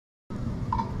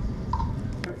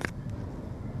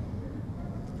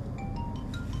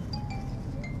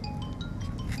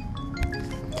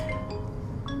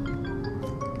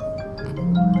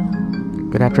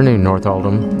Good afternoon, North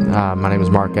Oldham. My name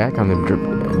is Mark Eck. I'm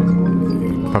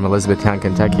from Elizabethtown,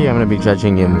 Kentucky. I'm going to be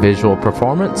judging in visual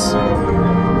performance.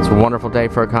 It's a wonderful day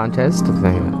for a contest.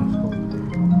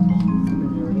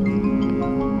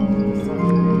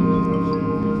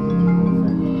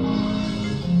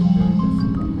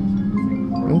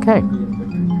 Okay.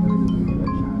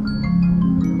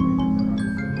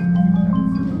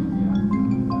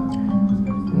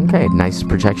 Okay, nice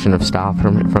projection of style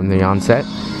from the onset.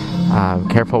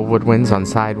 Careful woodwinds on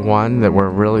side one that we're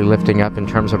really lifting up in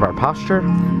terms of our posture.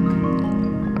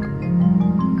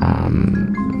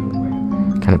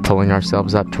 Kind of pulling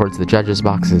ourselves up towards the judges'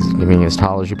 boxes, being as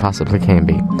tall as you possibly can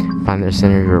be. Find the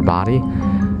center of your body.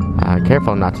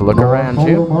 Careful not to look around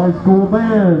you. High school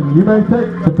band, you may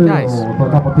take the field Nice. for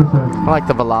competition. I like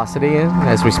the velocity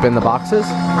as we spin the boxes.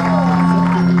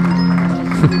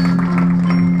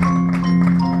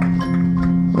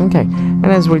 Okay, and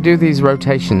as we do these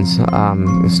rotations,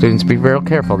 students, be real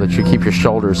careful that you keep your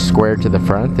shoulders squared to the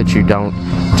front, that you don't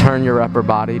turn your upper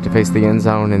body to face the end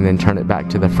zone and then turn it back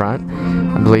to the front.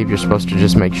 I believe you're supposed to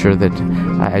just make sure that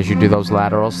as you do those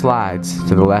lateral slides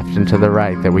to the left and to the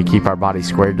right, that we keep our body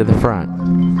squared to the front.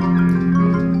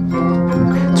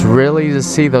 It's really easy to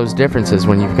see those differences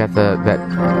when you've got the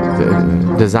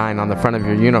design on the front of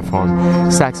your uniform.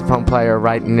 Saxophone player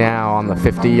right now on the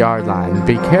 50-yard line.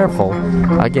 Be careful.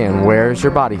 Again, where's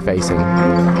your body facing?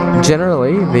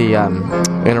 Generally, the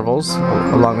intervals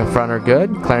along the front are good.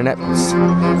 Clarinet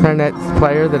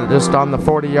player that are just on the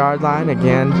 40-yard line.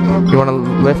 Again, you want to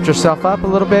lift yourself up a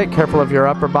little bit. Careful of your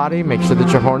upper body. Make sure that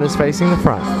your horn is facing the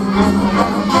front.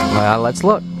 Well, let's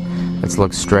look. Let's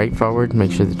look straight forward.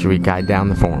 Make sure that we guide down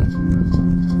the form.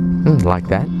 Like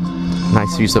that.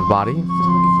 Nice use of body.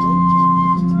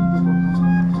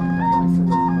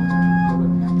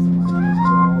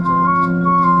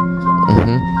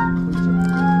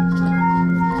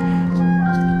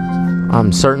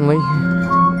 Certainly,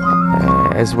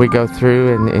 as we go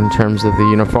through in terms of the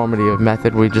uniformity of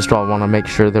method, we just all want to make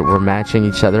sure that we're matching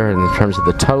each other in terms of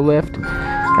the toe lift.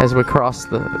 As we cross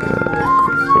the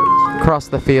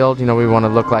field, you know, we want to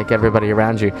look like everybody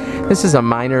around you. This is a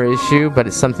minor issue, but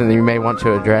it's something that you may want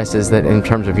to address, is that in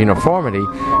terms of uniformity,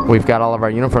 we've got all of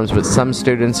our uniforms, but some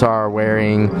students are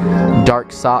wearing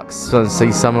dark socks. So I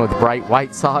see some with bright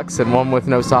white socks and one with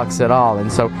no socks at all.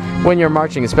 And so when you're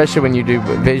marching, especially when you do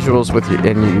visuals with you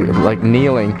like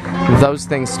kneeling, those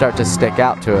things start to stick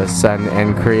out to us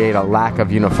and create a lack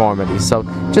of uniformity. So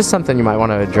just something you might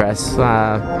want to address.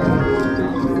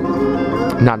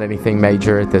 Not anything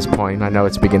major at this point. I know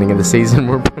it's beginning of the season.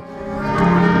 We're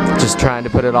just trying to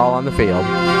put it all on the field.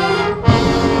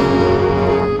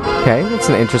 Okay, that's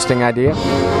an interesting idea.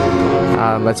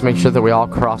 Let's make sure that we all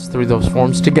cross through those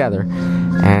forms together.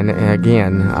 And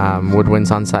again,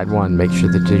 woodwinds on side one. Make sure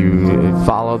that you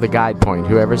follow the guide point.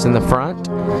 Whoever's in the front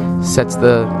sets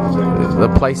the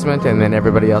placement, and then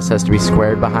everybody else has to be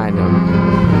squared behind them.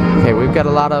 Okay, we've got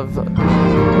a lot of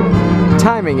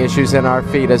timing issues in our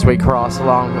feet as we cross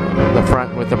along the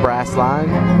front with the brass line.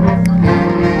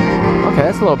 Okay,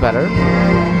 that's a little better.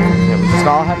 Okay, we just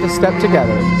all have to step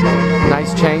together.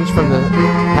 Nice change from the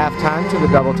half time to the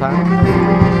double time.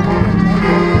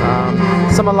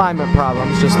 Some alignment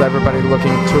problems, just everybody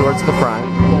looking towards the front.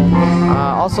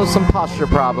 Also some posture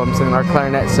problems in our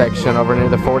clarinet section over near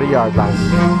the 40-yard line.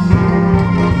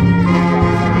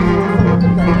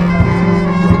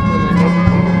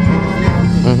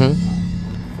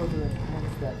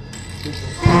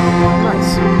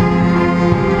 Nice.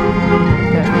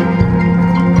 Okay.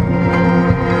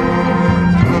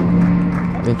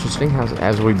 Interesting how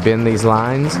as we bend these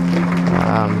lines,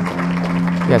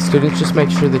 yeah, students, just make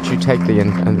sure that you take the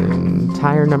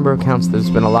entire number of counts that's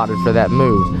been allotted for that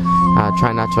move.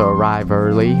 Try not to arrive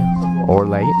early or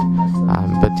late,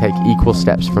 but take equal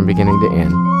steps from beginning to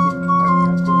end.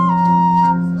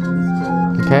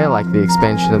 Okay, I like the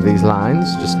expansion of these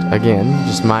lines. Just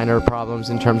minor problems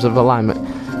in terms of alignment,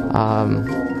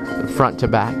 front to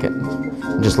back,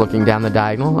 just looking down the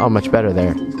diagonal. Oh, much better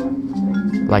there.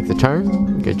 Like the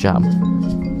turn. Good job.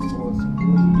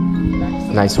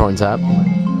 Nice horns up.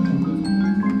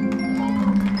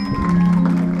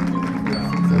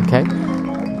 Okay.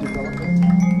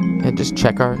 And just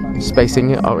check our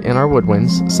spacing in our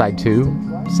woodwinds. Side two,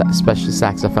 especially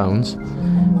saxophones,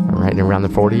 right around the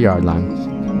 40-yard line.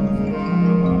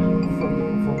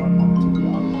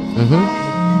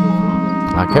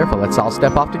 Careful, let's all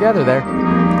step off together there.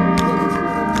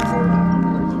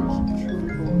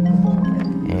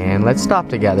 And let's stop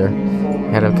together.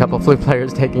 Had a couple flute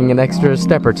players taking an extra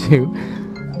step or two.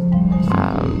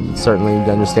 Certainly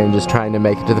you understand, just trying to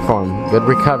make it to the form. Good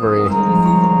recovery.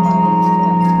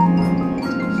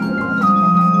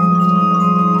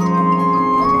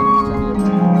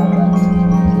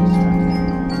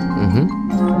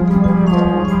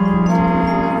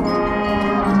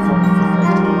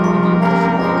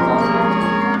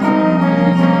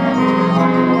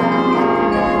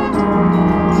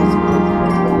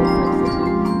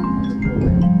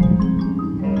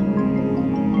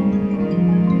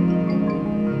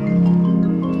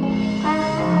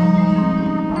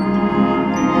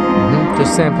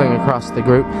 sampling across the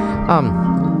group.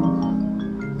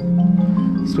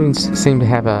 Students seem to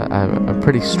have a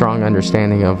pretty strong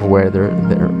understanding of where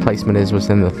their placement is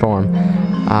within the form.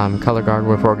 Color guard,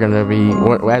 if we're going to be,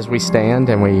 as we stand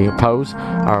and we pose,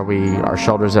 are our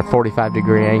shoulders at a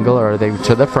 45-degree angle, or are they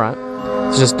to the front?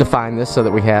 Let's just define this so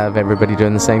that we have everybody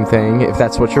doing the same thing, if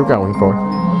that's what you're going for.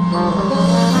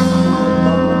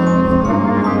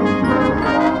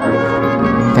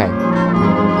 Okay.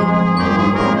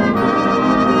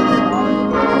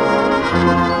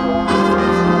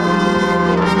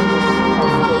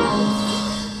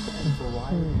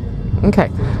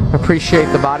 Okay, appreciate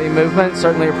the body movement.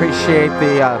 Certainly appreciate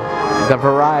the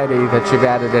variety that you've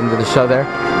added into the show there.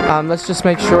 Let's just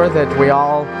make sure that we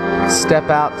all step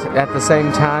out at the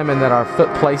same time, and that our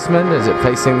foot placement, is it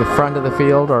facing the front of the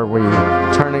field, or are we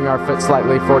turning our foot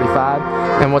slightly 45,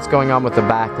 and what's going on with the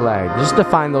back leg. Just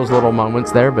define those little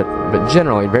moments there, but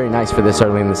generally very nice for this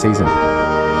early in the season.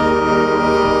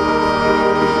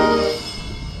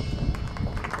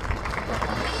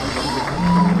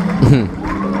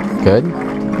 Good.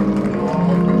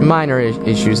 Minor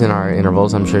issues in our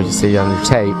intervals, I'm sure you see on your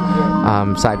tape.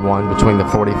 Side 1 between the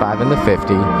 45 and the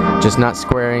 50. Just not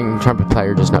squaring, trumpet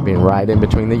player just not being right in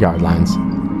between the yard lines.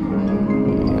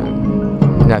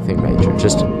 Nothing major,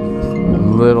 just a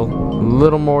little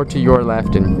more to your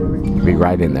left and you'll be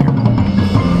right in there.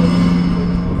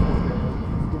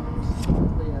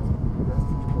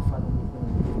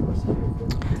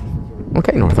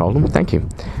 Okay, North Oldham, thank you.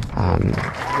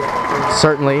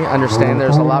 Certainly understand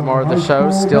there's a lot more of the show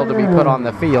still to be put on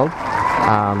the field,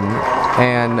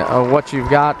 and what you've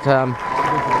got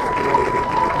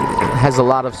has a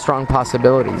lot of strong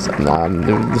possibilities.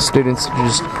 The students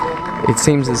just, it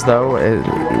seems as though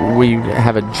we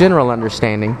have a general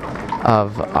understanding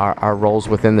of our roles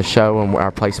within the show and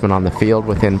our placement on the field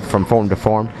from form to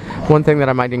form. One thing that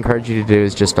I might encourage you to do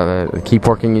is just keep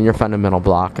working in your fundamental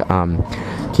block,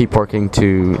 keep working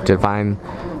to define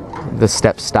the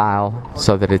step style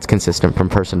so that it's consistent from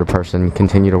person to person.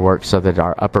 Continue to work so that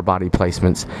our upper body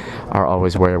placements are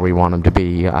always where we want them to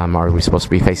be. Are we supposed to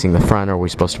be facing the front, or are we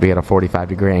supposed to be at a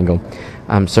 45-degree angle?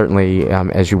 Certainly,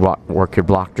 as you work your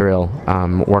block drill,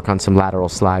 work on some lateral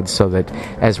slides so that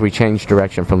as we change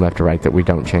direction from left to right, that we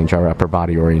don't change our upper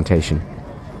body orientation.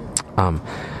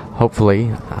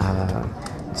 Hopefully,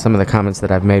 some of the comments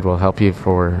that I've made will help you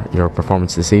for your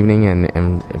performance this evening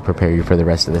and prepare you for the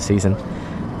rest of the season.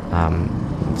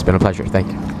 It's been a pleasure.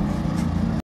 Thank you.